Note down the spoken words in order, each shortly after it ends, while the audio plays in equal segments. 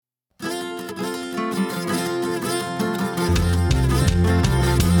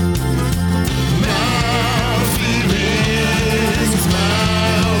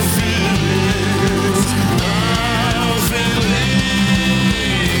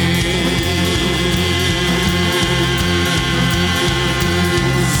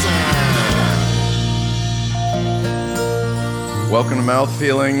Welcome to Mouth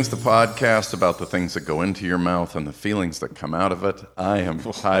Feelings, the podcast about the things that go into your mouth and the feelings that come out of it. I am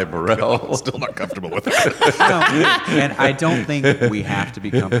Ty Burrell. Still not comfortable with it. And I don't think we have to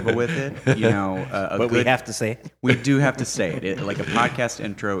be comfortable with it. We have to say it. We do have to say it. Like a podcast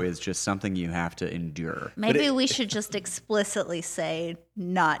intro is just something you have to endure. Maybe we should just explicitly say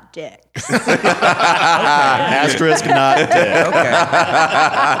not dicks. Asterisk not dick. Okay.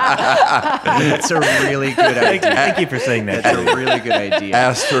 It's a really good idea. Thank you for saying that. It's a really good idea.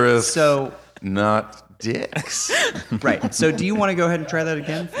 Asterisk, So, not dicks. right. So do you want to go ahead and try that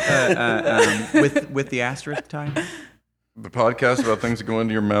again with the asterisk time? The podcast about things that go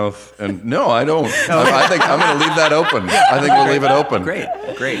into your mouth. And no, I don't. I think I'm going to leave that open. I think we'll leave it open. Great.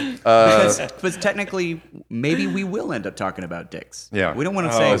 Because technically, maybe we will end up talking about dicks. Yeah. We don't want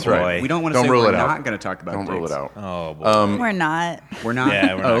to say that's right. We don't want to Don't say rule we're it out. not going to talk about Don't dicks. rule it out. Oh, boy. We're not. We're not?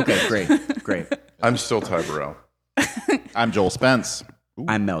 Yeah, we're not. Oh, okay, great. I'm still Ty Burrell. I'm Joel Spence.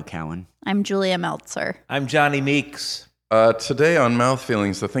 I'm Mel Cowan. I'm Julia Meltzer. I'm Johnny Meeks. Today on Mouth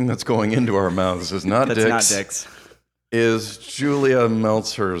Feelings, the thing that's going into our mouths is not That's dicks. not dicks. Is Julia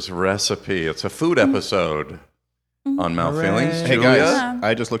Meltzer's recipe. It's a food episode on Mouth Feelings. Hey Julia? guys,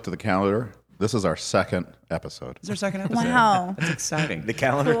 I just looked at the calendar. This is our second episode. Is there a second episode? Wow. That's exciting. The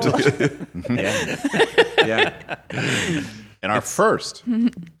calendar. Yeah. And our first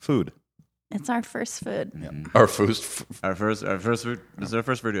food. It's our first food. Our first. Our first food. This is our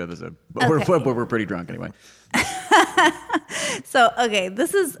first video episode. But Okay. we're pretty drunk anyway. So, okay,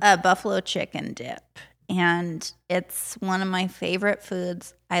 this is a buffalo chicken dip, and it's one of my favorite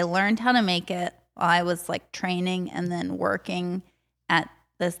foods. I learned how to make it while I was like training and then working at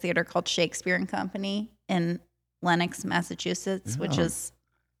this theater called Shakespeare and Company in Lenox, Massachusetts, which is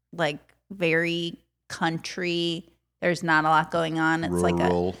like very country. There's not a lot going on. It's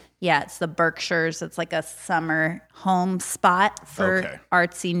Rural. it's the Berkshires. It's like a summer home spot for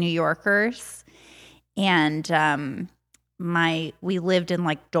artsy New Yorkers. And we lived in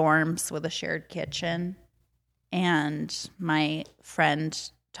like dorms with a shared kitchen. And my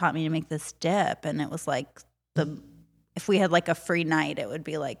friend taught me to make this dip. And it was like if we had like a free night, it would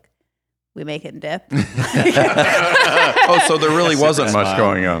be like, we make it dip. Oh, so there really wasn't much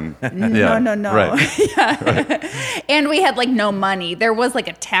going on. No. Right. Yeah. Right. And we had like no money. There was like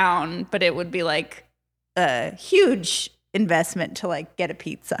a town, but it would be like a huge investment to like get a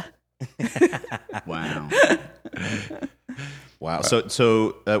pizza. Wow. Wow.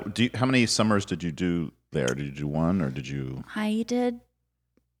 So how many summers did you do there? Did you do one or did you? I did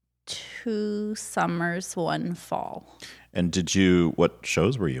 2 summers, 1 fall. And what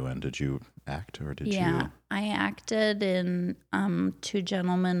shows were you in? Did you act or did you? I acted in 2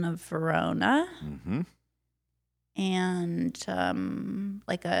 Gentlemen of Verona and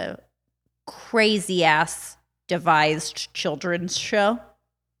like a crazy ass devised children's show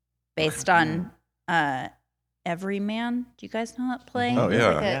based on Everyman. Do you guys know that play? Oh, It was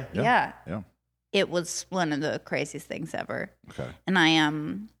yeah. like Yeah. It was one of the craziest things ever. Okay.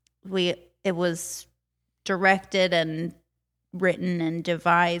 And it was directed and written and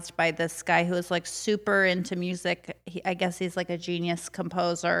devised by this guy who was like super into music. I guess he's like a genius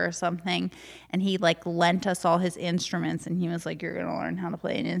composer or something. And he like lent us all his instruments and he was like, you're going to learn how to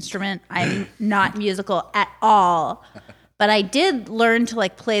play an instrument. I'm not musical at all, but I did learn to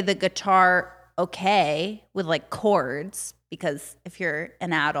like play the guitar okay with like chords, because if you're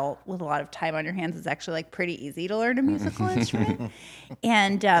an adult with a lot of time on your hands, it's actually like pretty easy to learn a musical instrument.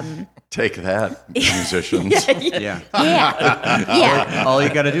 And Take that, musicians. Yeah. yeah. All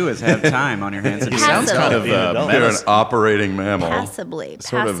you got to do is have time on your hands. And Sounds kind of, You're an operating mammal. Passively.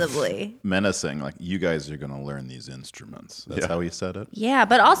 Sort of menacing, like you guys are going to learn these instruments. That's how he said it. Yeah,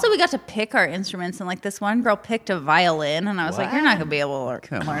 but also we got to pick our instruments, and like this one girl picked a violin, and I was like, "You're not gonna be able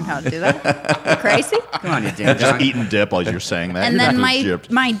to learn how to do that. You crazy?" Come on, you damn Just dog. eating dip while you're saying that. And You're then not gonna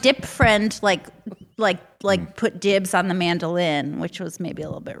gypped. my dip friend like put dibs on the mandolin, which was maybe a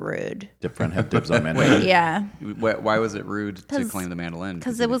little bit rude. Dip friend had dibs on mandolin. Yeah, Why was it rude to claim the mandolin?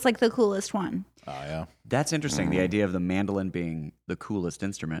 because it was like the coolest one. Oh yeah. That's interesting. The idea of the mandolin being the coolest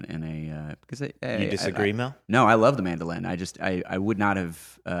instrument in a because You disagree, Mel? No, I love the mandolin. I would not have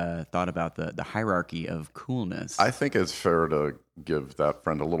thought about the hierarchy of coolness. I think it's fair to give that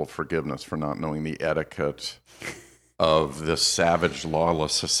friend a little forgiveness for not knowing the etiquette of this savage,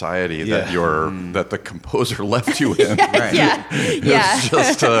 lawless society that the composer left you in. Right. Yeah.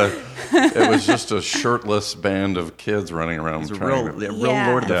 It was just a shirtless band of kids running around. It's a trying real, to- a real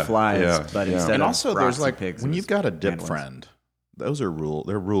Lord of the Yeah. Flies, Yeah. but Yeah. instead And of also, there's frosty like pigs, when it you've was got a dip mandolins. friend, those are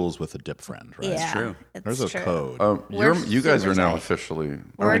there are rules with a dip friend, right? Yeah, true. it's There's a true. code. We're you guys are super now tight. officially.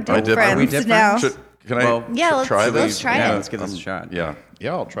 We're I dip did- friends we dip now. friends? Can I Yeah, try this? let's try it. Let's give this a shot. Yeah.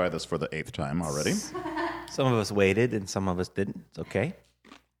 Yeah, I'll try this for the 8th time already. Some of us waited and some of us didn't. It's okay.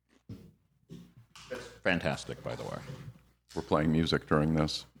 It's fantastic, by the way. We're playing music during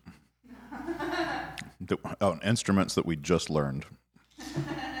this. Instruments that we just learned.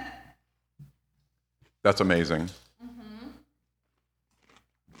 That's amazing.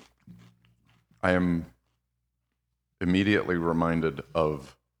 I am immediately reminded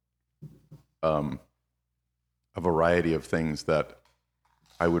of a variety of things that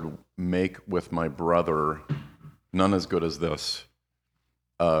I would make with my brother, none as good as this,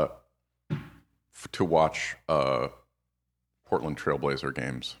 to watch Portland Trailblazer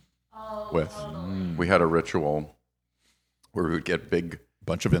games with. We had a ritual where we would get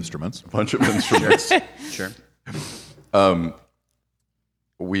Bunch of instruments. bunch of instruments. Sure.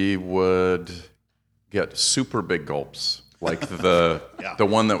 We would get super big gulps, like the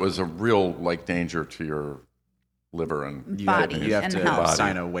one that was a real danger to your liver and Body. You have and to health.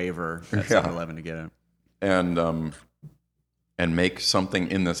 sign a waiver at 7-Eleven to get it. and make something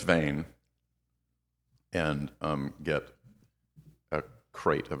in this vein, and get a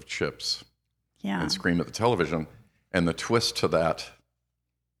crate of chips Yeah. and scream at the television. And the twist to that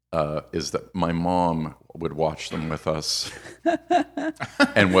is that my mom would watch them with us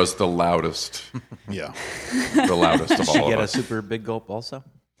and was the loudest Yeah. of all Did of you get a us. super big gulp also?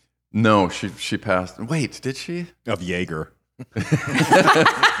 No, she passed. Wait, did she? Of Jaeger.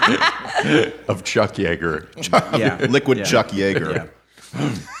 Of Chuck Yeager. Yeah. Liquid Yeah. Chuck Jaeger. Yeah.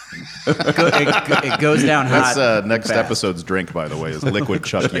 It goes down hot. That's next fast. episode's drink, by the way, is Liquid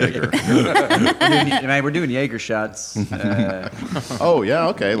Chuck Jaeger. Man, we're doing Jaeger shots. Oh, yeah,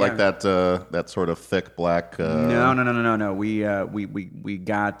 okay. Like that sort of thick black... No. We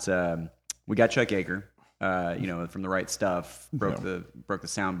got Chuck Yeager, from the right stuff. Broke the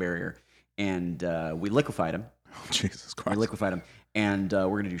sound barrier, and we liquefied him. Jesus We Christ. liquefied him, and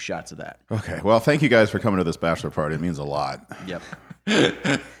we're gonna do shots of that. Okay, well, thank you guys for coming to this bachelor party. It means a lot. Yep.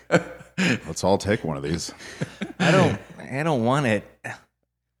 Let's all take one of these. I don't want it.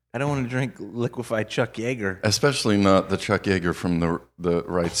 I don't want to drink liquefied Chuck Yeager. Especially not the Chuck Yeager from the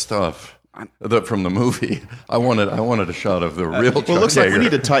right stuff. From the movie. I wanted a shot of the real Chuck Well, it looks like we Yeager.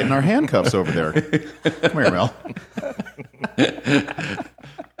 need to tighten our handcuffs over there. Come here, Mel.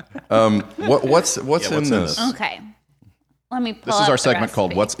 What's what's in in this? this? Okay. Let me pull This is up our the segment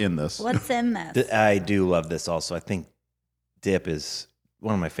called recipe. What's in This? What's in this? I do love this also. I think dip is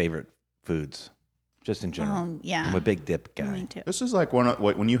one of my favorite foods, just in general. Oh, yeah. I'm a big dip guy. Me too. This is like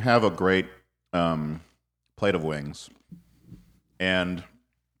when you have a great plate of wings, and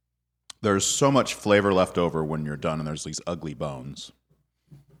there's so much flavor left over when you're done, and there's these ugly bones.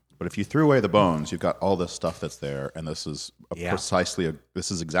 But if you threw away the bones, you've got all this stuff that's there, and this is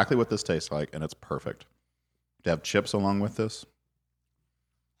this is exactly what this tastes like, and it's perfect. To have chips along with this.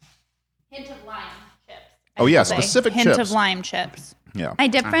 Hint of lime chips. Oh, yeah, Say. specific Hint chips. of lime chips. Yeah. My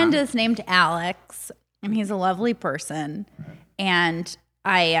dip friend is named Alex, and he's a lovely person. And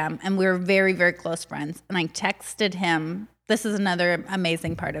and we're very, very close friends. And I texted him. This is another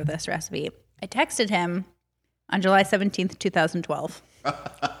amazing part of this recipe. I texted him on July 17th, 2012,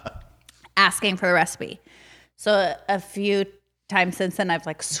 asking for the recipe. So a few times since then, I've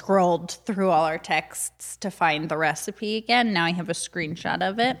scrolled through all our texts to find the recipe again. Now I have a screenshot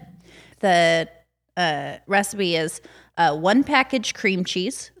of it. The recipe is 1 package cream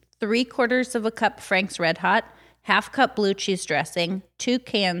cheese, 3/4 of a cup Frank's Red Hot, 1/2 cup blue cheese dressing, 2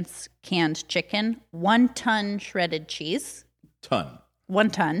 cans canned chicken, 1 ton shredded cheese, 1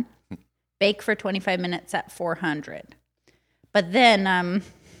 ton, bake for 25 minutes at 400. But then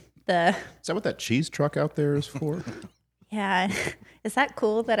Is that what that cheese truck out there is for? yeah, is that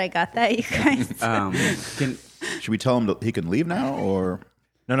cool that I got that, you guys? Should we tell him he can leave now, or?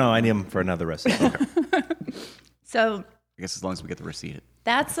 No, I need them for another recipe. So I guess as long as we get the receipt.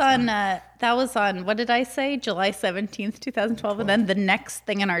 that's on, that was on, what did I say? July 17th, 2012. And then the next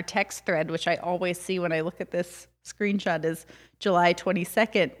thing in our text thread, which I always see when I look at this screenshot, is July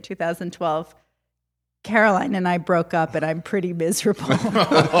 22nd, 2012. Caroline and I broke up, and I'm pretty miserable. Dip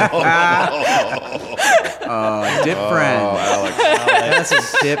friend. Alex. That's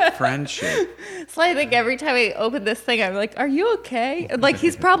a dip friendship. So I think every time I open this thing, I'm like, "Are you okay?" And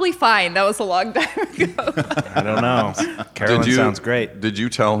he's probably fine. That was a long time ago. I don't know. Carolyn sounds great. Did you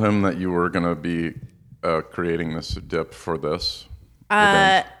tell him that you were going to be creating this dip for this?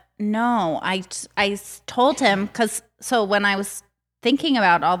 No, I told him so when I was thinking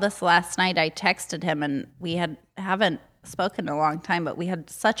about all this last night, I texted him, and we haven't spoken in a long time, but we had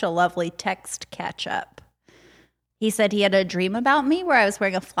such a lovely text catch up. He said he had a dream about me where I was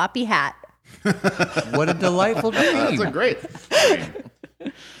wearing a floppy hat What a delightful dream. That's a great.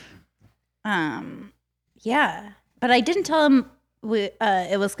 Yeah, but I didn't tell him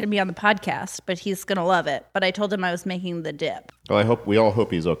it was going to be on the podcast, but he's going to love it. But I told him I was making the dip. Well, we all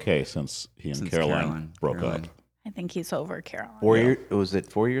hope he's okay since he and Caroline broke up. I think he's over Caroline. Was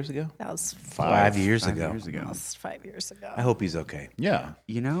it 4 years ago? That was 5 years ago. That was 5 years ago. I hope he's okay. Yeah.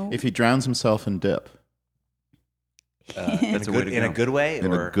 You know, If he drowns himself in dip. that's a way to In a go. good way?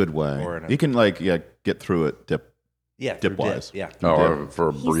 In a good way. Or in a, You can get through it dip. yeah, dip-wise. Yeah. Oh, for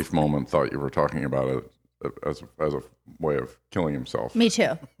a brief moment, thought you were talking about it as a way of killing himself. Me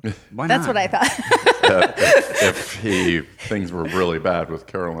too. Why That's not? what I thought. If things were really bad with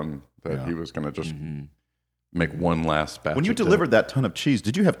Carolyn, that he was going to just make one last batch. When you of dip. delivered that ton of cheese,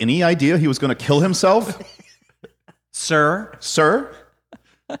 did you have any idea he was going to kill himself? Sir. Sir?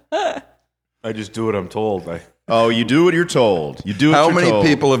 I just do what I'm told. Oh, you do what you're told. You do what How you're many told.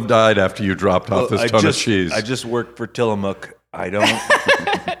 people have died after you dropped off this ton of cheese? I just work for Tillamook. I don't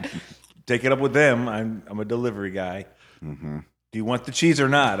take it up with them. I'm a delivery guy. Do you want the cheese or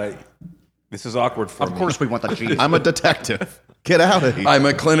not? This is awkward for me. Of course we want the cheese. I'm a detective. Get out of here. I'm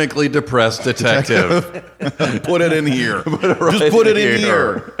a clinically depressed detective. Put it in here. Just put it in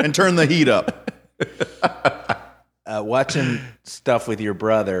here and turn the heat up. Watching stuff with your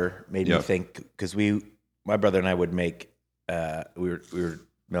brother made me Yep. think, because my brother and I would make. Mel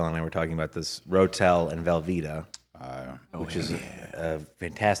and I were talking about this Rotel and Velveeta, which is a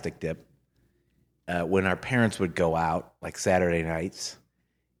fantastic dip. When our parents would go out, like Saturday nights,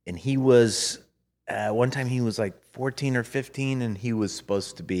 and he was one time he was like 14 or 15, and he was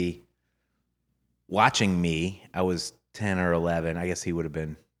supposed to be watching me. I was 10 or 11. I guess he would have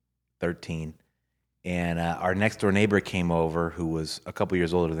been 13. And our next door neighbor came over, who was a couple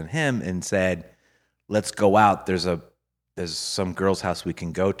years older than him, and said, "Let's go out. There's some girl's house we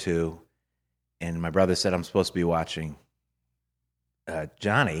can go to." And my brother said, "I'm supposed to be watching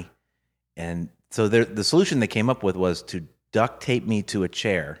Johnny." And so the solution they came up with was to duct tape me to a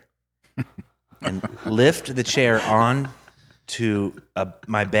chair and lift the chair on to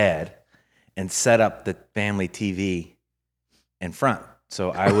my bed and set up the family TV in front.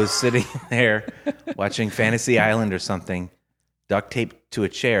 So I was sitting there watching Fantasy Island or something, duct taped to a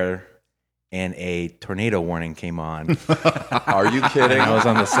chair, and a tornado warning came on. Are you kidding? And I was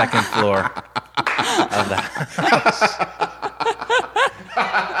on the second floor of the house.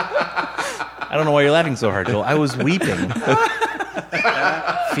 I don't know why you're laughing so hard, Joel. I was weeping,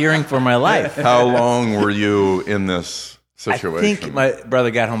 fearing for my life. How long were you in this I situation? think my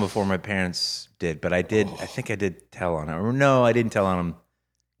brother got home before my parents did, but I think I did tell on him. Or no, I didn't tell on him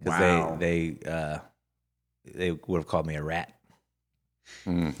because Wow. they would have called me a rat.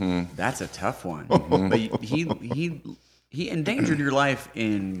 That's a tough one. But he endangered your life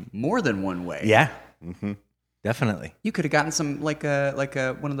in more than one way. Yeah, definitely. You could have gotten some like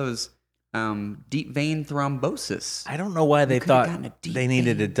a one of those deep vein thrombosis. I don't know why they could have thought gotten a deep they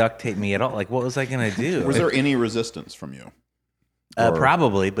needed to duct tape me at all. Like, what was I going to do? Was there any resistance from you?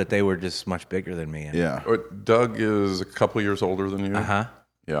 Probably, but they were just much bigger than me. Yeah. Doug is a couple years older than you. Uh-huh.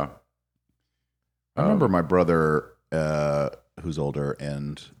 Yeah. I remember my brother, who's older,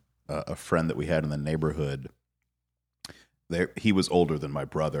 and a friend that we had in the neighborhood. He was older than my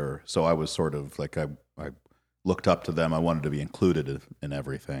brother, so I was sort of like I looked up to them. I wanted to be included in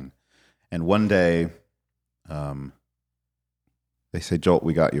everything. And one day, they say, "Joel,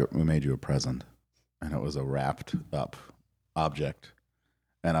 we made you a present," and it was a wrapped up object,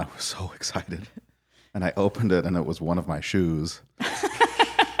 and I was so excited. And I opened it, and it was one of my shoes.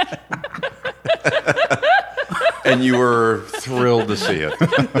 And you were thrilled to see it.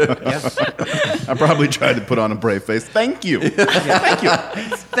 I probably tried to put on a brave face. Thank you. Thank you.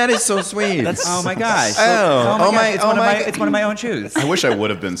 That is so sweet. Oh my gosh! Oh my- It's one of my own shoes. I wish I would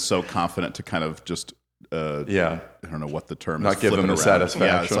have been so confident to kind of just, Yeah. I don't know what the term Not is. give flip them it the around. satisfaction.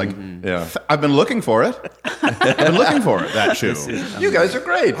 Yeah, it's like, Yeah. I've been looking for it. I've been looking for it, that shoe. You guys are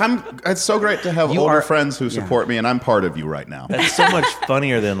great. It's so great to have You older are- friends who support me, and I'm part of you right now. That's so much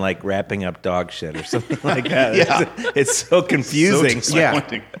funnier than like wrapping up dog shit or something like that. Yeah. It's so confusing. So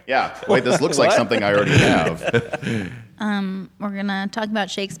disappointing. Yeah. Wait, this looks like something I already have. We're gonna talk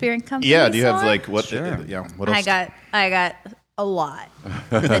about Shakespeare and Company. Yeah. Do you have some? like what? Yeah. What else? I got a lot.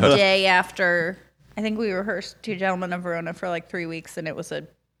 The day after, I think we rehearsed Two Gentlemen of Verona for like 3 weeks, and it was a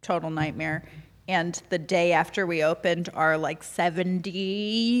total nightmare. And the day after we opened, our like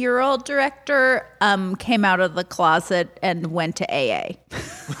 70-year-old director came out of the closet and went to AA.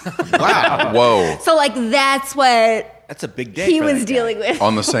 Wow. Whoa. So like that's what That's a big day. he for was that guy. dealing with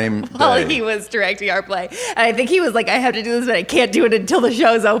On the same while day. he was directing our play. And I think he was like, I have to do this, but I can't do it until the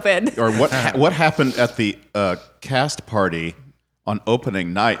show's open. Or what happened at the cast party on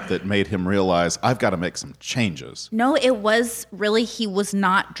opening night that made him realize I've got to make some changes? No, it was really, he was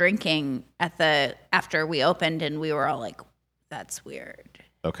not drinking after we opened, and we were all like, that's weird.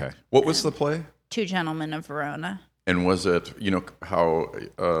 Okay. What was the play? Two Gentlemen of Verona. And was it, how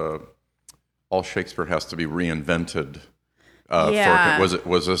all Shakespeare has to be reinvented? Yeah.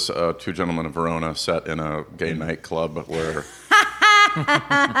 Was this Two Gentlemen of Verona set in a gay nightclub where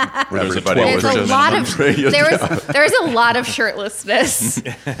everybody was There's a just lot of there's a lot of shirtlessness.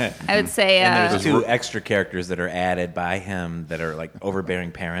 I would say. And there's two extra characters that are added by him that are like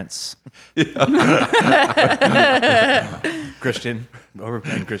overbearing parents. Christian,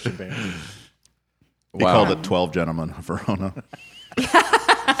 overbearing Christian parents. He called it 12 Gentlemen of Verona.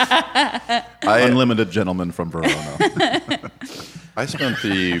 Unlimited Gentlemen from Verona. I spent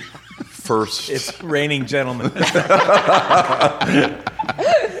the first. It's raining gentlemen.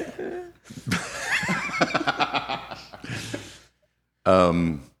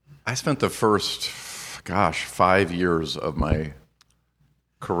 I spent the first, 5 years of my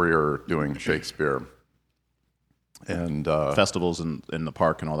career doing Shakespeare, and Festivals in the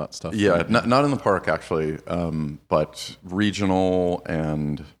park and all that stuff. yeah, not in the park actually, but regional,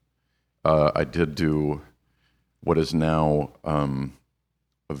 and I did do what is now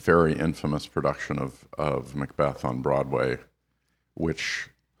a very infamous production of Macbeth on Broadway, which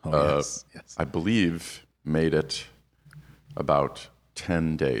Yes. I believe made it about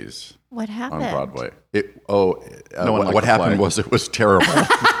 10 days What on happened? Broadway. one liked What the happened play. was it was terrible.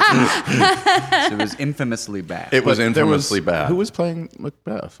 So it was infamously bad. It was There infamously bad. Who was playing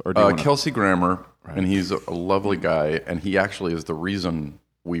Macbeth? Or do you wanna- Kelsey Grammer, and he's a lovely guy, and he actually is the reason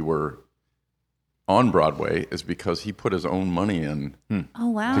we were on Broadway, is because he put his own money in Oh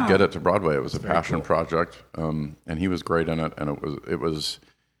wow! to get it to Broadway. It was a passion project, and he was great in it. And it was.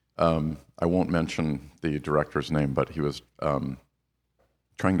 I won't mention the director's name, but he was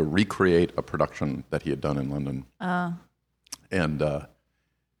trying to recreate a production that he had done in London. Oh. And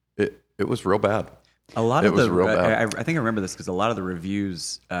it was real bad. A lot It of was the, real bad. I think I remember this because a lot of the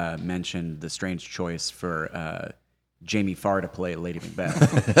reviews mentioned the strange choice for Jamie Farr to play Lady Macbeth.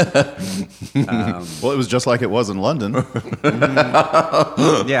 Well, it was just like it was in London.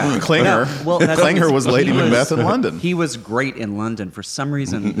 Yeah, Klinger. that's- Klinger was Lady he Macbeth in London. He was great in London. For some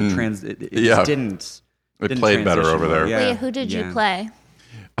reason, it Yeah. just didn't. It didn't played better transition over there. well. Yeah. Wait, who did you Yeah. play?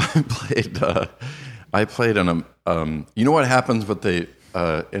 I played in a. You know what happens with the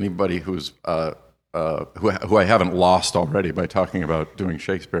anybody who's who I haven't lost already by talking about doing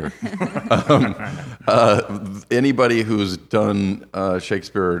Shakespeare. Anybody who's done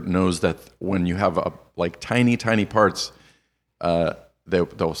Shakespeare knows that when you have like tiny parts,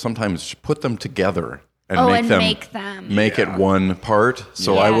 they'll sometimes put them together and make it one part.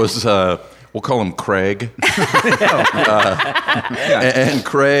 So I Yeah. was. We'll call him Craig. And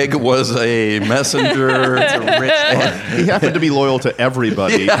Craig was a messenger. He happened to be loyal to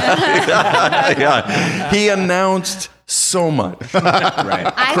everybody. Yeah. He announced so much. Right.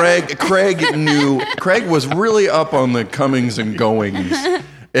 Craig was really up on the comings and goings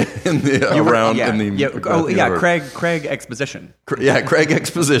in the around Yeah. in the yeah. Oh, Macbeth yeah. universe. Craig Exposition. Craig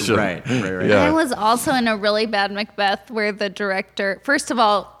Exposition. Right. Yeah. I was also in a really bad Macbeth where the director, first of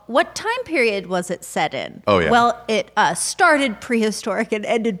all, what time period was it set in? Oh, yeah. Well, it started prehistoric and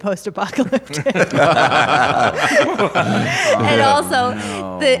ended post-apocalyptic. And also,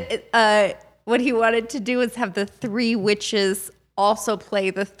 what he wanted to do was have the three witches also play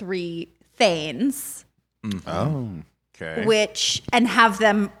the three Thanes, Oh, okay. and have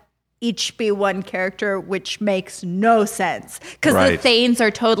them each be one character, which makes no sense because Right. the Thanes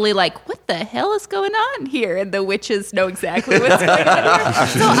are totally like, what the hell is going on here? And the witches know exactly what's going on here.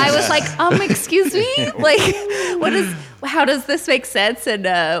 So I was like, excuse me? Like, how does this make sense? And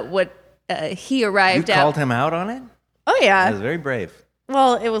he You arrived called at. him out on it? Oh, That yeah. was very brave.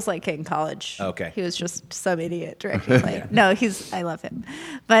 Well, it was like in college. Okay. He was just some idiot directing play. No, I love him.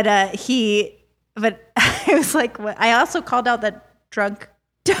 But I was like, I also called out that drunk.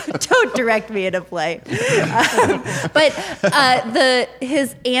 Don't direct me in a play. But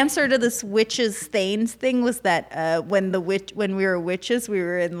his answer to this witches Thanes thing was that when we were witches, we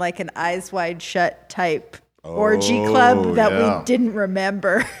were in like an Eyes Wide Shut type orgy club that yeah. we didn't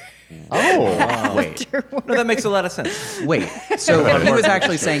remember. Oh, Wait. No, that makes a lot of sense. Wait. So he was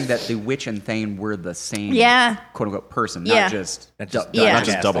actually saying that the witch and Thane were the same, Yeah. quote unquote person, Yeah. not just Not just- Yeah. not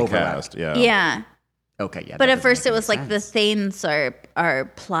just double overlap. cast. Yeah. Yeah. Okay, yeah. But that at doesn't first make it was any like the sense. Thanes are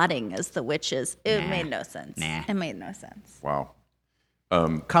plotting as the witches. It made no sense. Nah. It made no sense. Wow.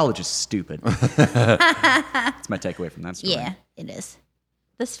 College is stupid. That's my takeaway from that story. Yeah, it is.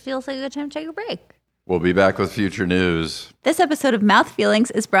 This feels like a good time to take a break. We'll be back with future news. This episode of Mouth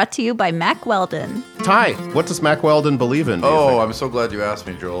Feelings is brought to you by Mac Weldon. Ty, what does Mac Weldon believe in? do you Oh, think? I'm so glad you asked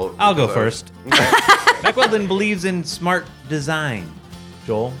me, Joel. I'll go because first. Mac Weldon believes in smart design,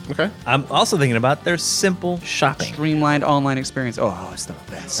 Joel. Okay. I'm also thinking about their simple shopping. Streamlined online experience. Oh, it's the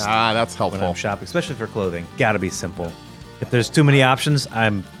best. Ah, that's When helpful. I'm shopping, especially for clothing, gotta be simple. If there's too many options,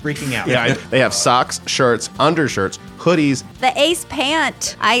 I'm freaking out. Yeah, they have socks, shirts, undershirts, hoodies. The Ace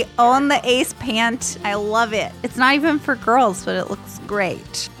pant. I own the Ace pant. I love it. It's not even for girls, but it looks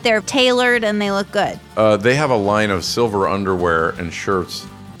great. They're tailored and they look good. They have a line of silver underwear and shirts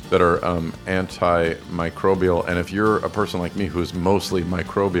that are antimicrobial. And if you're a person like me who's mostly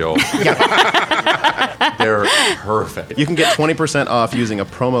microbial, they're perfect. You can get 20% off using a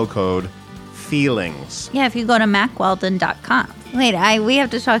promo code FEELINGS. Yeah, if you go to macweldon.com. Wait, we have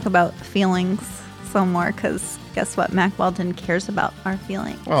to talk about feelings some more because guess what? Mac Weldon cares about our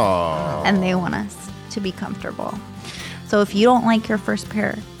feelings. Oh. And they want us to be comfortable. So if you don't like your first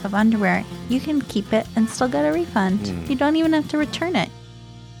pair of underwear, you can keep it and still get a refund. You don't even have to return it.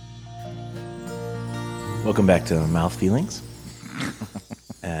 Welcome back to Mouth Feelings.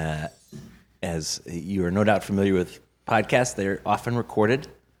 As you are no doubt familiar with podcasts, they're often recorded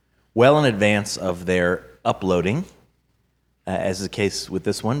well in advance of their uploading, as is the case with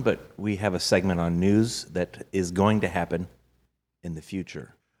this one, but we have a segment on news that is going to happen in the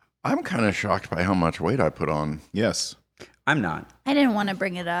future. I'm kind of shocked by how much weight I put on. Yes. I'm not. I didn't want to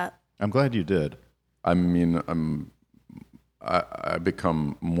bring it up. I'm glad you did. I mean, I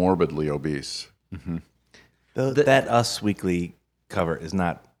become morbidly obese. That Us Weekly cover is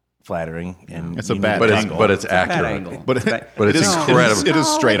not flattering, and It's a you bad need to- angle. But it's Bad accurate. angle. But Bad- But it's incredible. It is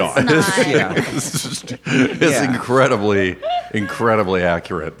straight No, on. it's not. Yeah. It's Yeah. incredibly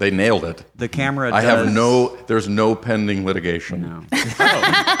accurate. They nailed it. The camera I does... have there's no pending litigation. No.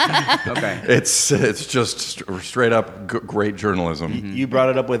 Oh. Okay. It's just straight up great journalism. You brought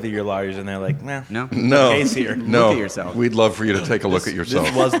it up with your lawyers, and they're like, nah, No. No, case here. no. Look at yourself. We'd love for you to take a look at yourself.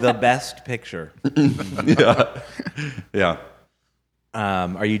 This was the best picture. Yeah.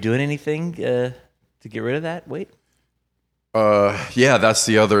 Are you doing anything to get rid of that weight? Yeah, that's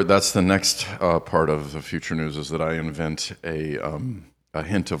the next part of the future news is that I invent a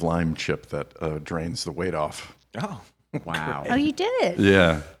hint of lime chip that drains the weight off. Oh, Wow. Oh, you did it.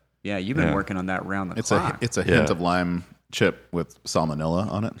 Yeah. Yeah, you've been Yeah. working on that round the It's clock. a hint Yeah. of lime chip with salmonella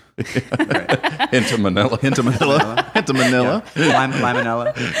on it. Hint of Manila. Hint of Manila. Hint of Manila.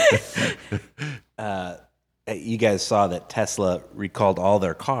 Limonella. you guys saw that Tesla recalled all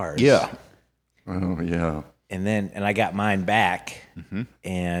their cars. Yeah. Oh, yeah. And I got mine back,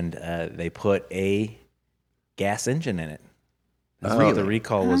 and they put a gas engine in it. That's what the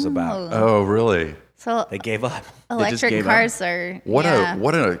recall was about. Oh, really? So They gave up. electric gave up. cars are What yeah.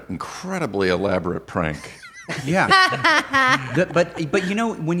 what an incredibly elaborate prank. Yeah. But you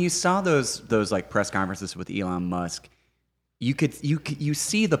know, when you saw those like press conferences with Elon Musk, you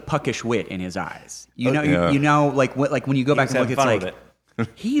see the puckish wit in his eyes. You know, yeah. you know, like when you go back was and look, having it's fun like with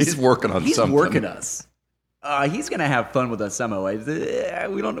He's working on he's something. working us. He's gonna have fun with us some way.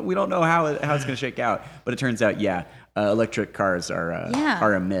 We don't know how it's gonna shake out, but it turns out, electric cars are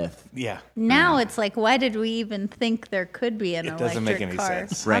a myth. Yeah. Now it's like, why did we even think there could be an It electric doesn't make any car?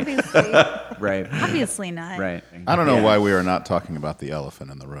 sense. Right. Obviously, Right. obviously not. Right. I don't know why we are not talking about the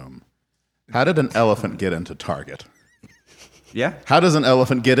elephant in the room. How did an elephant get into Target? Yeah. How does an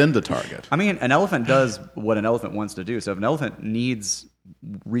elephant get into Target? I mean, an elephant does what an elephant wants to do. So if an elephant needs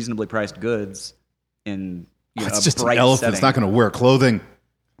reasonably priced goods in It's a just an bright elephant. setting, It's not going to wear clothing.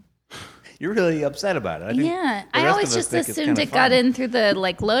 You're really upset about it. I think Yeah, the I rest always of us just think it's assumed kinda it got fun. in through the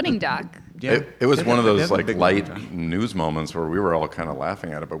like loading dock. Yeah. It was They one of have- they those have a like big light loading news moments where we were all kind of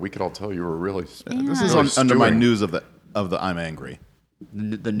laughing at it, but we could all tell you were really. This is really under my stewing. news of the I'm angry.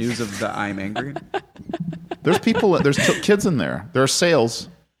 The news of the I'm angry. There's people. There's kids in there. There are sales.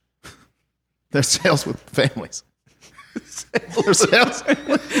 There's sales with families. There's sales.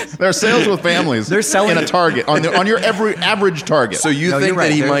 There are sales with families. They're selling in a Target on your every average Target. So you No, think you're right.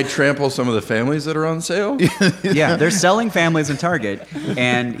 that he There- might trample some of the families that are on sale? Yeah, they're selling families in Target,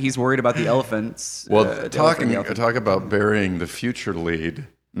 and he's worried about the elephants. Well, the elephant. talk about burying the future lead.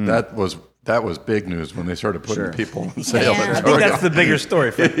 That was big news when they started putting Sure. people on sale. Yeah. at I I think Target. that's the bigger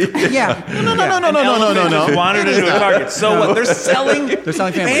story. For Yeah, no. Wandered into a Target. So what? They're selling. they're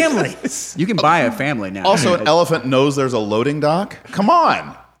selling families. families. You can buy a family now. Also, an elephant knows there's a loading dock. Come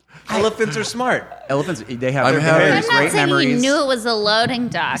on. Elephants are smart. Elephants, they have I'm their having- very I'm not great saying memories. he knew it was a loading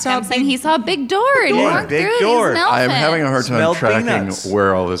dock. saw a I'm saying big- he saw a big door and he door. walked Big through. door. He's an I'm elephant. having a hard time Smelled tracking peanuts.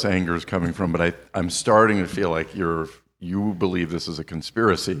 where all this anger is coming from, but I'm starting to feel like you believe this is a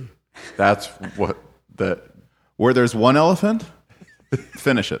conspiracy. That's what that. Where there's one elephant,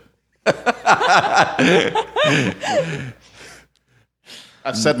 finish it.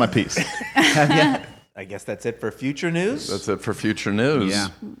 I've said my piece. I guess that's it for future news. That's it for future news. Yeah.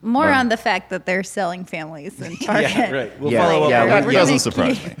 More on the fact that they're selling families in Target. Yeah, right. We'll Yeah, follow up. yeah, on we- that. That doesn't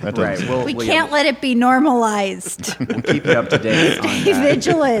surprise me. That doesn't Right. We Well, can't let it be normalized. we'll keep you up to date on Be that.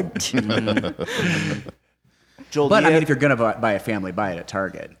 vigilant. Joel, But do I you mean, if you're going to buy a family, buy it at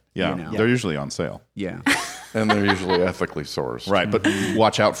Target. Yeah, You know? th're usually on sale. Yeah. And they're usually ethically sourced. Right, but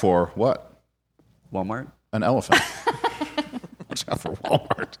watch out for what? Walmart. An elephant. Watch out for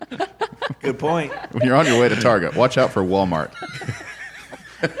Walmart. good point. When you're on your way to Target, watch out for Walmart.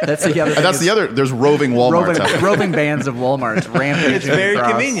 That's the other. And that's the other. There's roving Walmarts out there. roving bands of Walmarts rampaging. It's very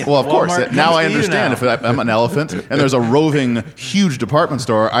across. convenient. Well, of course. Walmart Now comes I to you understand. now. If I'm an elephant and there's a roving, huge department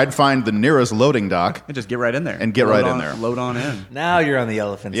store, I'd find the nearest loading dock. And just get right in there. And get Load right in on- there. Load on in. Now you're on the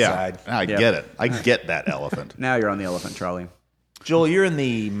elephant Yeah, side. I Yep. get it. I get that elephant. Now you're on the elephant trolley. Joel, you're in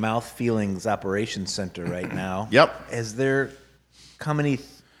the Mouth Feelings Operations Center right now. Yep. Has there come any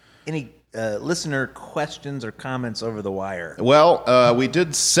listener questions or comments over the wire? Well, we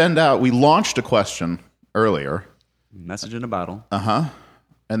did send out. We launched a question earlier, Message in a bottle.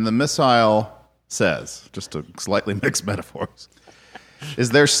 and the missile says, just to slightly mix metaphors,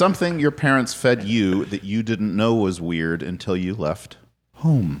 is there something your parents fed you that you didn't know was weird until you left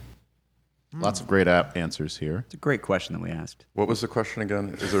home? Lots of great answers here. It's a great question that we asked. What was the question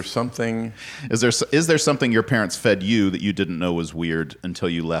again? Is there something? Is there something your parents fed you that you didn't know was weird until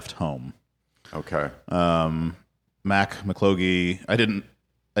you left home? Okay. Mac McClogie, I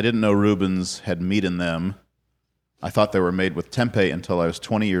didn't know Reubens had meat in them. I thought they were made with tempeh until I was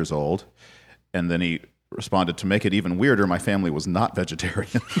 20 years old. And then he responded, to make it even weirder, my family was not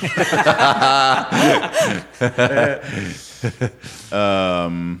vegetarian.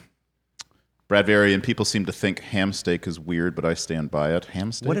 Brad Varian, people seem to think ham steak is weird, but I stand by it.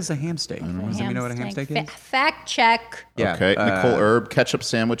 Ham steak? What is a ham steak? Does anybody know what a ham steak is? Fact check. Yeah. Okay, Nicole Herb, ketchup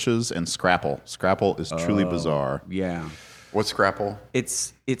sandwiches, and Scrapple. Scrapple is truly bizarre. Yeah. What's Scrapple?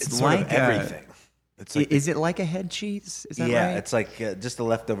 It's Sort like of everything. It's like is it like a head cheese? Is that yeah, right? it's like just the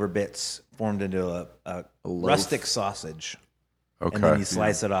leftover bits formed into a rustic sausage. Okay. And then you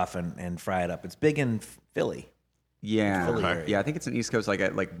slice it off and fry it up. It's big in Philly. yeah. Philly area. Yeah, I think it's an East Coast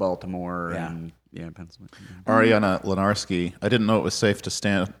like Baltimore Yeah. and Pennsylvania. Ariana Lenarski, I didn't know it was safe to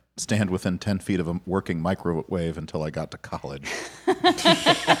stand within 10 feet of a working microwave until I got to college.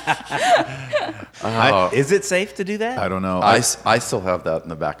 Is it safe to do that? I don't know. I still have that in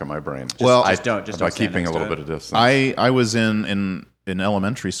the back of my brain. Well, I just don't by stand keeping next a to little it. bit of distance. I was in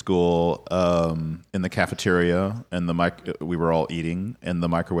elementary school in the cafeteria, and we were all eating, and the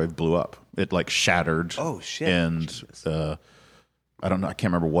microwave blew up. It like shattered. Oh, shit. And I don't know. I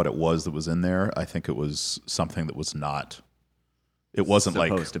can't remember what it was that was in there. I think it was something that was not. It wasn't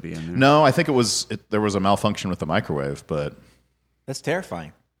Supposed to be in there. No, I think it was. There was a malfunction with the microwave, but That's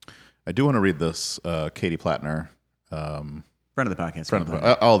terrifying. I do want to read this. Katie Plattner. Friend of the podcast. Friend of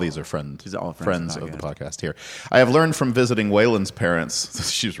the, all these are These are all friends friends of of the the podcast here. I have learned from visiting Waylon's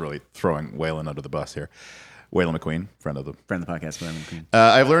parents. She's really throwing Waylon under the bus here. Waylon McQueen, friend of the. Friend of the podcast. Friend of the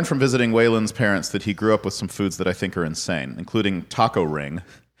I've learned from visiting Waylon's parents that he grew up with some foods that I think are insane, including taco ring,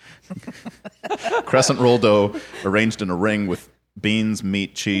 crescent roll dough arranged in a ring with beans,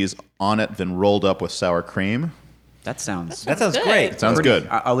 meat, cheese on it, then rolled up with sour cream. That sounds. That sounds good. great. Sounds good.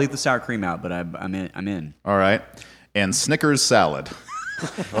 I'll leave the sour cream out, but I'm in. All right. And Snickers salad.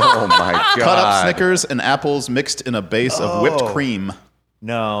 oh my god! Cut up Snickers and apples mixed in a base of whipped cream.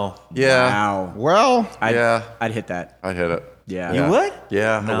 No. Yeah. Wow. Well, I'd hit that. I'd hit it. Yeah. You would?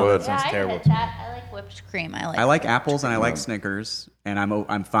 Yeah, I No, would. that sounds I terrible. hit that. I like whipped cream. I like apples and I like Snickers, and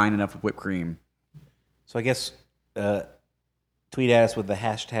I'm fine enough with whipped cream. So I guess tweet at us with the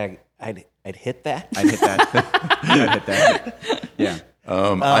hashtag I'd hit that. I'd hit that. I'd hit that. Yeah.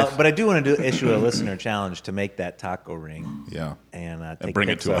 But I do want to issue a listener challenge to make that taco ring yeah. and take bring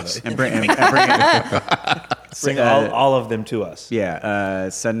it pics to of us. And bring it. Bring all of them to us. Yeah.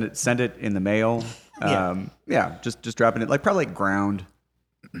 Send it in the mail. Yeah. Just dropping it probably ground.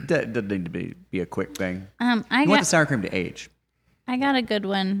 Doesn't need to be a quick thing. I You want got the sour cream to age. I got a good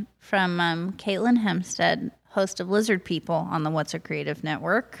one from Caitlin Hempstead, host of Lizard People on the What's a Creative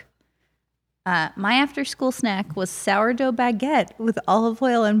Network. My after-school snack was sourdough baguette with olive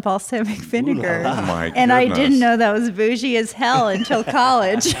oil and balsamic vinegar. Oh my and I goodness. didn't know that was bougie as hell until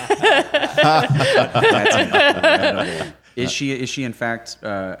college. That's incredible. Is she in fact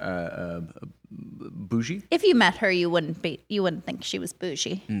bougie? If you met her, you wouldn't think she was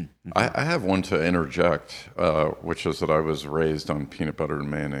bougie. I have one to interject, which is that I was raised on peanut butter and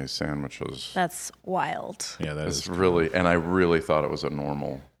mayonnaise sandwiches. That's wild. Yeah, that It's is. really, and I really thought it was a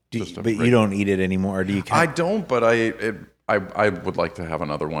normal. But you don't eat it anymore, or do you? I don't, but I would like to have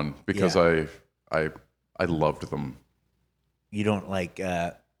another one because Yeah. I loved them. You don't like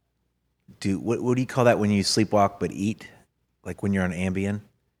do what do you call that when you sleepwalk but eat? Like when you're on Ambien?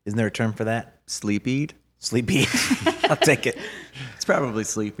 Isn't there a term for that? Sleep eat? Sleep eat. I'll take it. It's probably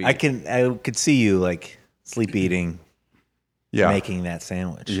sleepy. I could see you like sleep eating, making that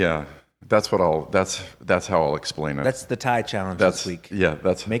sandwich. Yeah, that's how I'll explain it. That's the Thai challenge That's this week. Yeah,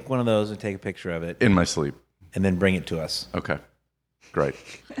 that's Make one of those and take a picture of it, in my sleep. and then bring it to us. Okay, great.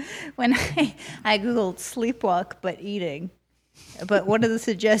 When I Googled sleepwalk but eating, but one of the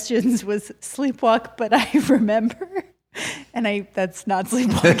suggestions was sleepwalk but I remember. And that's not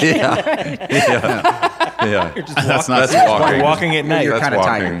sleepwalking. Yeah. That's not Walking at night. You're That's kinda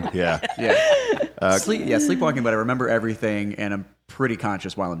walking. tired. Yeah. Yeah. Sleepwalking, but I remember everything, and I'm pretty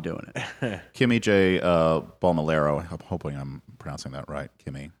conscious while I'm doing it. Kimmy J. Balmalero. I'm hoping I'm pronouncing that right.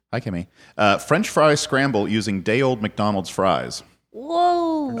 Kimmy. Hi, Kimmy. French fry scramble using day-old McDonald's fries.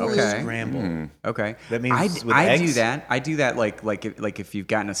 Whoa. Okay. Scramble. Okay. That means with I do eggs? that. I do that like if you've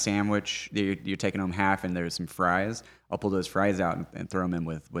gotten a sandwich, you're taking home half, and there's some fries. I'll pull those fries out and throw them in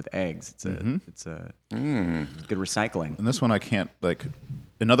with eggs. It's a good recycling. And this one I can't like.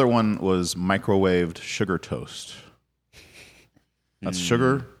 Another one was microwaved sugar toast. That's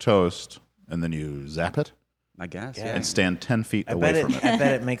sugar toast, and then you zap it I guess. Yeah. Yeah. and stand 10 feet I away bet from it. it. I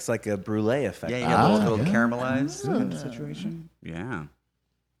bet it makes like a brulee effect. Yeah, you got a little caramelized kind of situation. Yeah.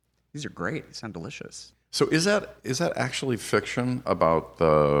 These are great. They sound delicious. So is that actually fiction about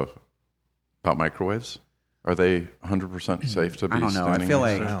microwaves? Are they 100% safe to be I don't know. I standing feel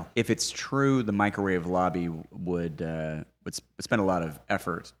next like to? know. if it's true, the microwave lobby would spend a lot of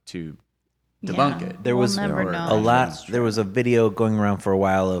effort to debunk it. There was never know. a lot. There was a video going around for a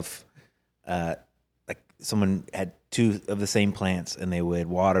while of, like someone had two of the same plants, and they would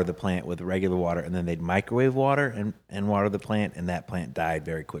water the plant with regular water, and then they'd microwave water and water the plant, and that plant died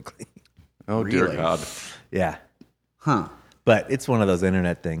very quickly. Oh dear God! Yeah, Huh. but it's one of those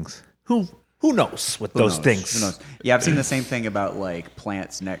internet things. Who knows with those Who things? knows? Yeah, I've seen the same thing about like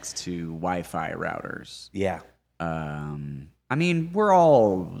plants next to Wi-Fi routers. Yeah, I mean, we're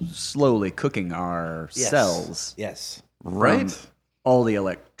all slowly cooking our Yes. cells. Yes, Right? From all the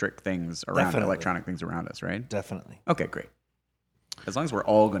electronic things Definitely. around us, right? definitely. Okay, great. As long as we're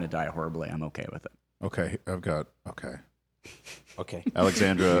all going to die horribly, I'm okay with it. Okay, I've got Okay.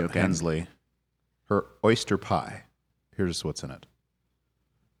 Alexandra You okay? Hensley. Her oyster pie. Here's what's in it: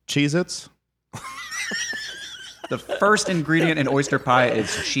 Cheez-Its, The first ingredient in oyster pie is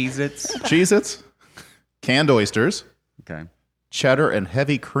Cheez-Its. Cheez-Its, canned oysters, Okay. cheddar and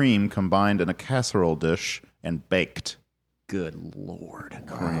heavy cream combined in a casserole dish and baked. Good Lord.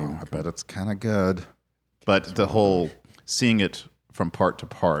 Wow, I bet it's kind of good. But the whole seeing it from part to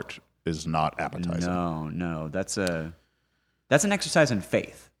part is not appetizing. No. That's an exercise in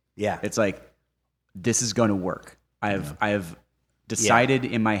faith. Yeah. It's like, this is going to work. I have decided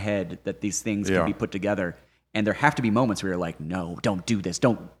in my head that these things Yeah. can be put together, and there have to be moments where you're like, no, don't do this.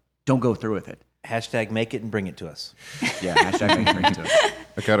 Don't go through with it. Hashtag make it and bring it to us. Yeah. Hashtag make it to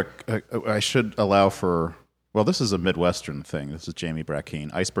it. I should allow for. Well, this is a Midwestern thing. This is Jamie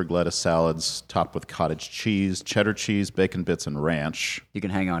Brackeen. Iceberg lettuce salads topped with cottage cheese, cheddar cheese, bacon bits, and ranch. You can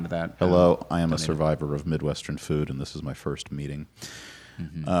hang on to that. Hello, I am a survivor of Midwestern food, and this is my first meeting.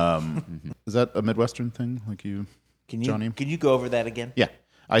 Is that a Midwestern thing, like you, Johnny? Can you go over that again? Yeah.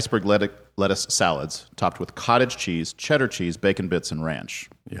 Iceberg lettuce salads topped with cottage cheese, cheddar cheese, bacon bits, and ranch.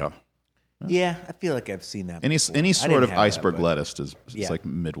 Yeah. Yeah, I feel like I've seen that. Any before. I any didn't sort of have that, iceberg but- lettuce is Yeah. like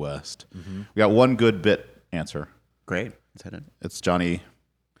Midwest. We got one good bit answer. Great. Is that it? It's Johnny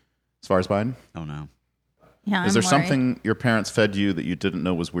Svarsbein. Oh, no. Yeah, Is there I'm worried. something your parents fed you that you didn't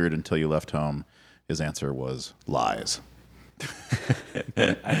know was weird until you left home? His answer was lies.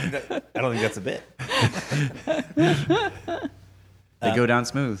 I don't think that's a bit. They go down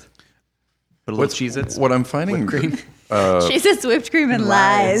smooth. Put a little Cheez-Its. What I'm finding, She says whipped cream and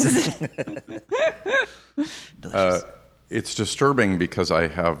lies. it's disturbing because I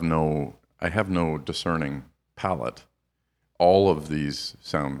have no discerning palate. All of these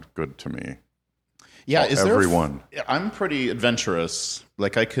sound good to me. Yeah, is there everyone. I'm pretty adventurous.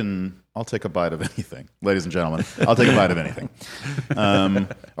 Like I'll take a bite of anything, ladies and gentlemen. I'll take a bite of anything.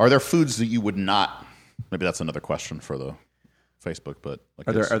 Are there foods that you would not? Maybe that's another question for the Facebook. But like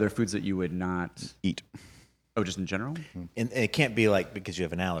Are there foods that you would not eat? Oh, just in general? And it can't be like because you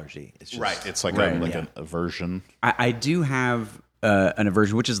have an allergy. It's just, It's like an aversion. I do have an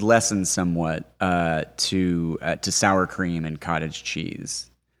aversion, which is lessened somewhat, to sour cream and cottage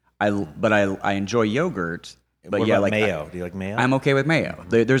cheese. But I enjoy yogurt. But What yeah, about like mayo? Do you like mayo? I'm okay with mayo.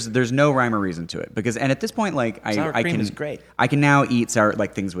 There's no rhyme or reason to it because, and at this point, like Sour I cream can is great. I can now eat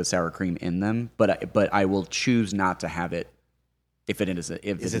things with sour cream in them, but I will choose not to have it if it is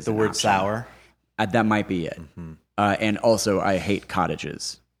Is it the an word option. sour? That might be it. And also, I hate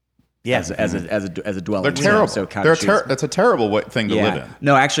cottages. Yeah. as a dwelling. They're terrible. So cottage cheese. That's a terrible thing to live in.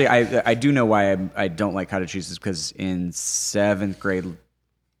 No, actually, I do know why I don't like cottage cheese is because in 7th grade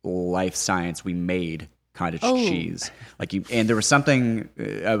life science we made cottage cheese. And there was something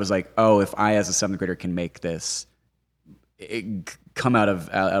I was like, oh, if I as a 7th grader can make this come out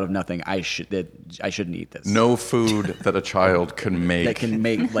of nothing, I shouldn't eat this. No food that a child can make. That can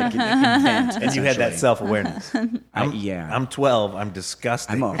make like invent. And you had that self-awareness. Yeah. I'm 12. I'm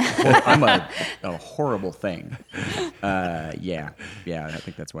disgusting. I'm a horrible thing. Yeah. I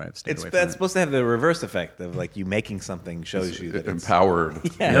think that's why I've stayed away from That's it. supposed to have the reverse effect of like you making something shows you that it's Empowered.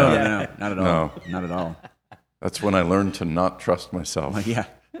 No, not at all. No. Not at all. That's when I learned to not trust myself. Yeah.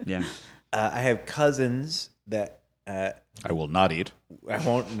 I have cousins that I will not eat. I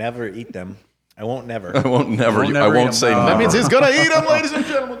won't never eat them. I won't never. I won't never. Won't I never eat won't them. say No. never. That means he's gonna eat them, ladies and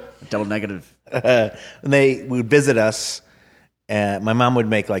gentlemen. Double negative. When they would visit us, my mom would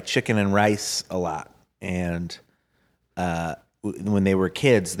make like chicken and rice a lot. And when they were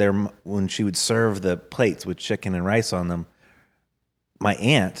kids, when she would serve the plates with chicken and rice on them, my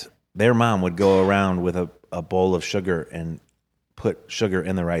aunt, their mom, would go around with a bowl of sugar and put sugar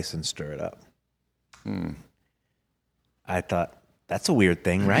in the rice and stir it up. I thought, that's a weird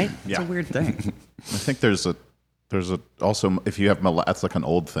thing, right? It's a weird thing. I think there's also if you have that's like an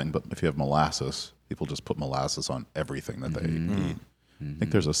old thing, but if you have molasses, people just put molasses on everything that they eat. I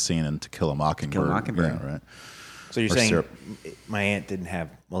think there's a scene in To Kill a Mockingbird. Yeah, right. So you're Or saying syrup. my aunt didn't have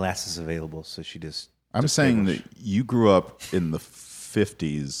molasses available, so she just... I'm saying that you grew up in the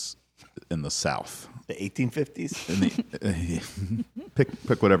 50s in the South. The 1850s?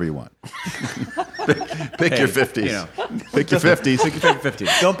 Pick whatever you want. Pick your 50s. You know, Pick your 50s. 50.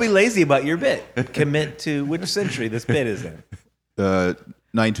 Don't be lazy about your bit. Commit to which century this bit is in.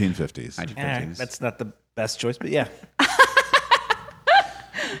 1950s. 1950s. That's not the best choice, but yeah.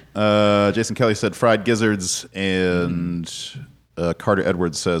 Jason Kelly said fried gizzards, and Carter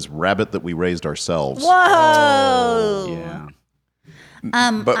Edwards says rabbit that we raised ourselves. Whoa. Yeah.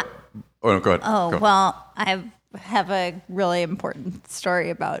 But no, go ahead. Oh, Go. well, I have a really important story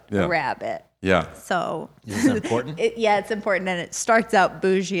about Yeah. a rabbit. Yeah. So, Is this important? it's important, and it starts out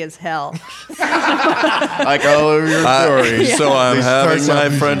bougie as hell. Like all of your stories. So I'm They having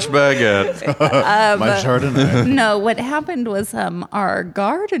start my French baguette. My Chardonnay. No, what happened was our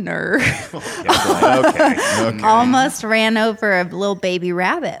gardener Okay. almost ran over a little baby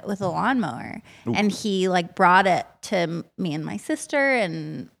rabbit with a lawnmower. And he brought it to me and my sister,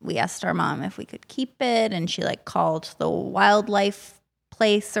 and we asked our mom if we could keep it, and she called the wildlife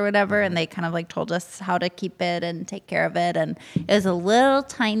place or whatever, and they kind of told us how to keep it and take care of it. And it was a little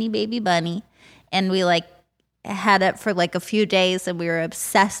tiny baby bunny, and we had it for a few days, and we were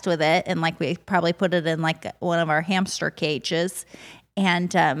obsessed with it, and we probably put it in one of our hamster cages.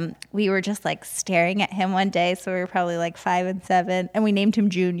 And we were just staring at him one day, so we were probably 5 and 7, and we named him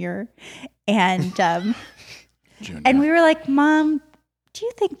Junior. And Junior. and we were like, Mom, do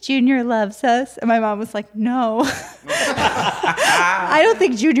you think Junior loves us? And my mom was like, no. I don't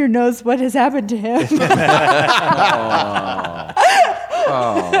think Junior knows what has happened to him.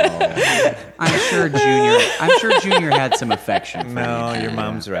 I'm sure Junior had some affection for No, you. your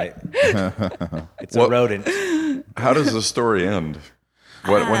mom's right. It's a rodent. How does the story end?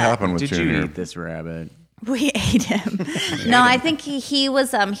 What happened with Did Junior? you eat this rabbit? We ate him. No, I think he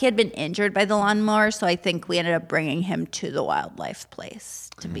was he had been injured by the lawnmower, so I think we ended up bringing him to the wildlife place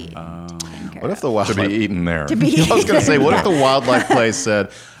to be taken care What if of. the To wildlife... be eaten there. To be I was going to say, what if the wildlife place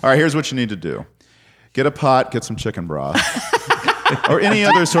said, all right, here's what you need to do. Get a pot, get some chicken broth. Or any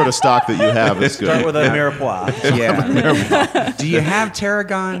other sort of stock that you have is good. Start with a mirepoix. Yeah. Do you have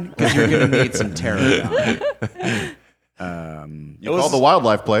tarragon? Because you're going to need some tarragon. You call the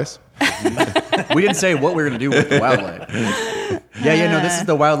wildlife place. We didn't say what we were going to do with the wildlife. Yeah. No, this is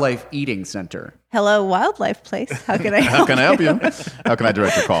the Wildlife Eating Center. Hello, Wildlife Place. How can I How help? can I help you? How can I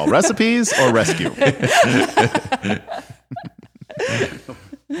direct your call? Recipes or rescue?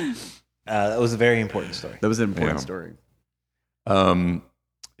 That was a very important story. That was an important Yeah. story.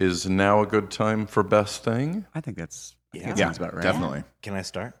 Is now a good time for best thing? I think that Yeah, sounds about right. definitely. Can I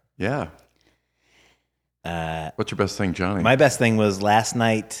start? Yeah. What's your best thing, Johnny? My best thing was last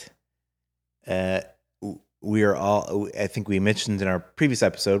night. We are all. I think we mentioned in our previous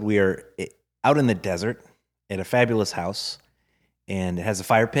episode. We are out in the desert at a fabulous house, and it has a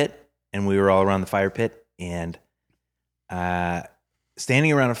fire pit. And we were all around the fire pit, and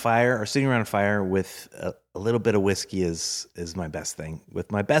standing around a fire or sitting around a fire with a little bit of whiskey is my best thing.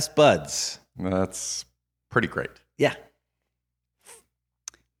 With my best buds. That's pretty great. Yeah.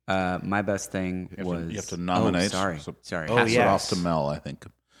 My best thing was You have to nominate. Oh, sorry. So Sorry. Oh, pass it yes. off to Mel, I think.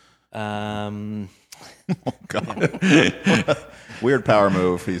 God. Weird power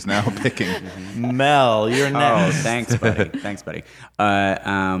move. He's now picking. Mel, you're Oh, next. thanks, buddy. Thanks, buddy.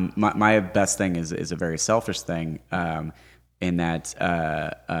 My best thing is a very selfish thing. In that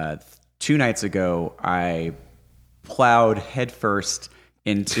 2 nights ago, I plowed headfirst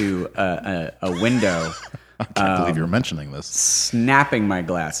into a window, I can't believe you're mentioning this. snapping my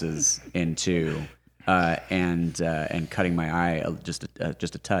glasses into and cutting my eye just a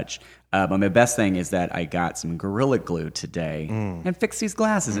touch. But my best thing is that I got some Gorilla Glue today and fixed these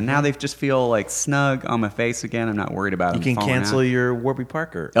glasses, and now they just feel like snug on my face again. I'm not worried about You them can falling cancel out. your Warby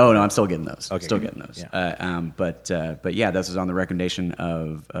Parker. Oh no, I'm still getting those. Okay, Still good. getting those. But yeah, this was on the recommendation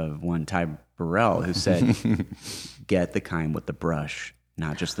of one Ty Burrell, who said, "Get the kind with the brush,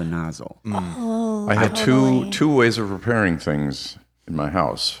 not just the nozzle." I have two ways of repairing things in my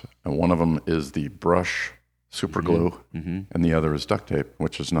house. And one of them is the brush super glue, and the other is duct tape,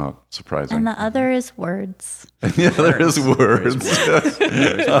 which is not surprising. And the other is words. the other is words.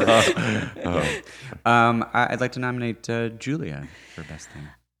 I'd like to nominate Julia for best thing.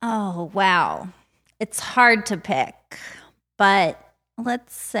 Oh, wow. It's hard to pick, but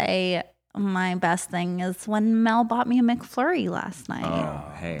let's say my best thing is when Mel bought me a McFlurry last night.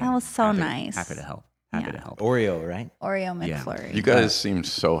 Oh, hey, That was so happy- nice. Happy to help. Happy Yeah. to help. Oreo, right? Oreo Yeah. McFlurry. You guys seem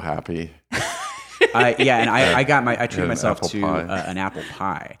so happy. And I treated an myself apple to pie. an apple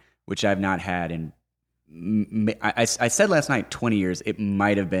pie, which I've not had in. I said last night 20 years. It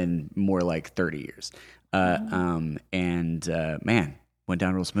might have been more like 30 years. Man, went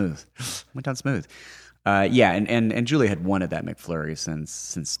down real smooth. Went down smooth. And Julia had wanted that McFlurry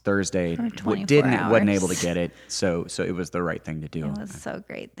since Thursday. For 24 Wasn't hours. able to get it, so it was the right thing to do. It was so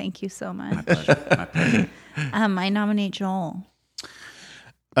great. Thank you so much. My pleasure. I nominate Joel.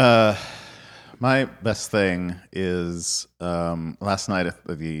 My best thing is last night at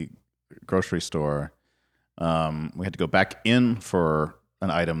the grocery store, we had to go back in for an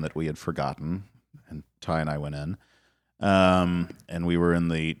item that we had forgotten, and Ty and I went in. And we were in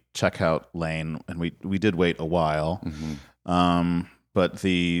the checkout lane, and we did wait a while. But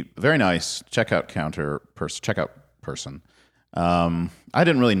the very nice checkout person, I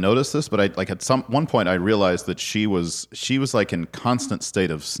didn't really notice this, but at one point I realized that she was like in constant state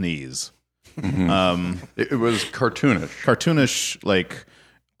of sneeze. It was Cartoonish, like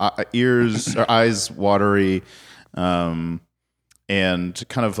ears or eyes watery, and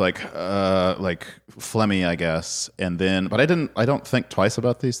kind of like phlegmy, I guess. And then, but I don't think twice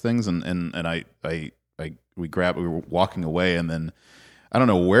about these things. And we were walking away, and then I don't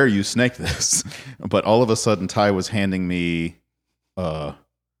know where you snaked this, but all of a sudden Ty was handing me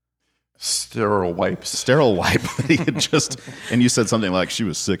sterile wipes. that he had just, and you said something like she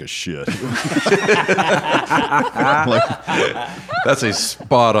was sick as shit. Like, That's a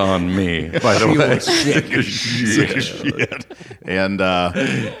spot on me, by the way. sick as shit. And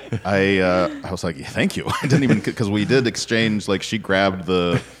I was like, thank you. I didn't even, because we did exchange, like she grabbed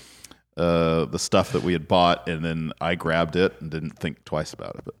the stuff that we had bought, and then I grabbed it and didn't think twice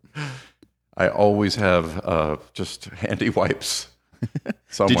about it. But I always have just handy wipes.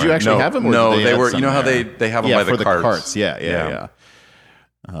 Somewhere. did you actually have them? Or No, did they add were. some You know how there? they have them Yeah, by the for carts. Yeah.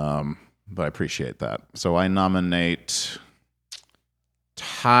 But I appreciate that. So I nominate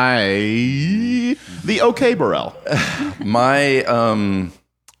Ty, the OK Burrell. My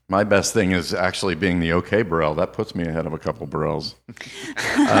best thing is actually being the OK Burrell. That puts me ahead of a couple Burrells.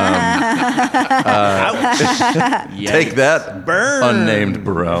 Take that, unnamed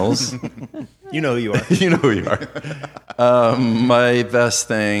Burrells. You know who you are. You know who you are. My best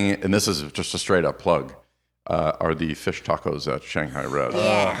thing, and this is just a straight up plug. are the fish tacos at Shanghai Red.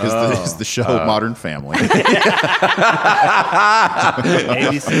 Is the show Modern Family?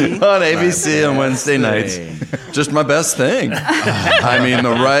 ABC. On ABC on Wednesday nights. Just my best thing. I mean, the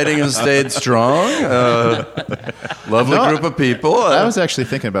writing has stayed strong. Lovely group of people. I was actually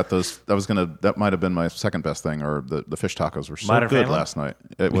thinking about those. That might have been my second best thing, or the fish tacos were so Modern good Family? last night.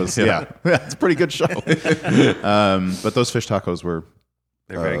 It was, it's a pretty good show. But those fish tacos were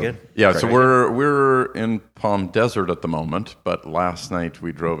They're very good. Yeah, so we're in Palm Desert at the moment, but last night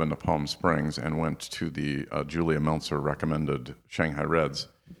we drove into Palm Springs and went to the Julia Meltzer recommended Shanghai Reds,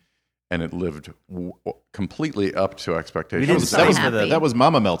 and it lived completely up to expectations. so happy. that was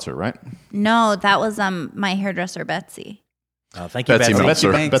Mama Meltzer, right? No, that was my hairdresser Betsy. Oh, thank you, Betsy Betsy.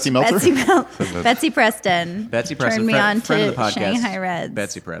 Meltzer. Betsy Meltzer. Betsy Preston. Betsy Preston turned me on friend of to the podcast. Shanghai Reds.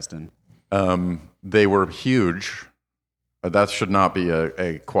 Betsy Preston. They were huge. That should not be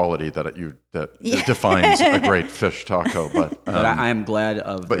a quality that defines a great fish taco, but I am glad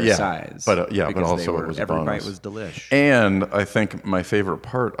of their size. but because also it was a every bonus. bite was delish. And I think my favorite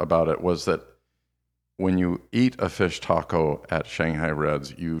part about it was that when you eat a fish taco at Shanghai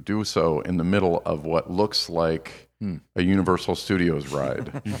Reds, you do so in the middle of what looks like a Universal Studios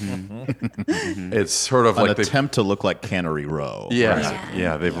ride. It's sort of An like attempt to look like Cannery Row.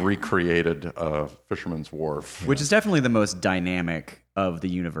 yeah, they've recreated Fisherman's Wharf. Which is definitely the most dynamic of the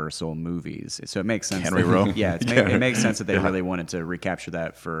Universal movies. So it makes sense. Henry that- Row? Yeah, it makes sense that they really wanted to recapture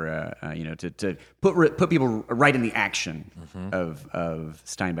that for to put people right in the action of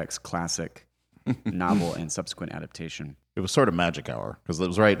Steinbeck's classic novel and subsequent adaptation. It was sort of magic hour because it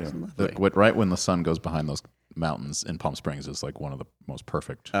was right when the sun goes behind those mountains in Palm Springs is like one of the most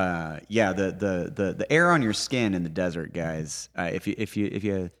perfect. The air on your skin in the desert, guys. If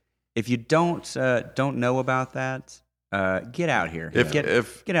you don't know about that, get out here. Get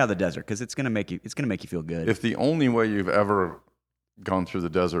out of the desert because it's gonna make you feel good. If the only way you've ever gone through the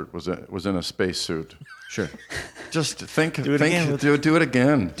desert was in a spacesuit, Sure. just think, Do it again. do it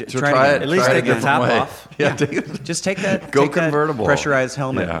again. try it again. At least try it a take the different top way. off. Yeah, Just take that Go take that convertible. pressurized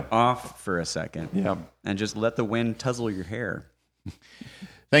helmet Yeah. off for a second. Yeah. And just let the wind tussle your hair.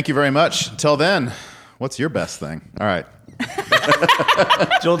 Thank you very much. Until then, what's your best thing? All right.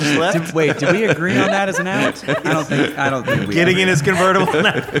 Joel just left. Wait, did we agree on that as an out? I don't think we Getting in his convertible.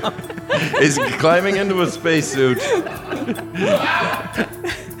 He's climbing into a spacesuit.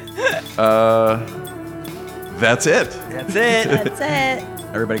 That's it. That's it. That's it.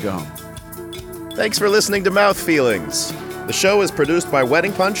 Everybody go home. Thanks for listening to Mouth Feelings. The show is produced by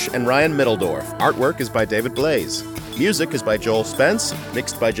Wedding Punch and Ryan Middledorf. Artwork is by David Blaze. Music is by Joel Spence,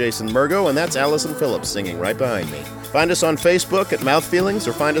 mixed by Jason Murgo, and that's Allison Phillips singing right behind me. Find us on Facebook at Mouth Feelings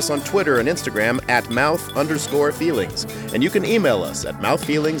or find us on Twitter and Instagram at @mouth_feelings. And you can email us at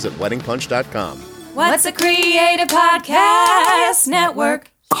mouthfeelings@weddingpunch.com. What's a Creative Podcast Network?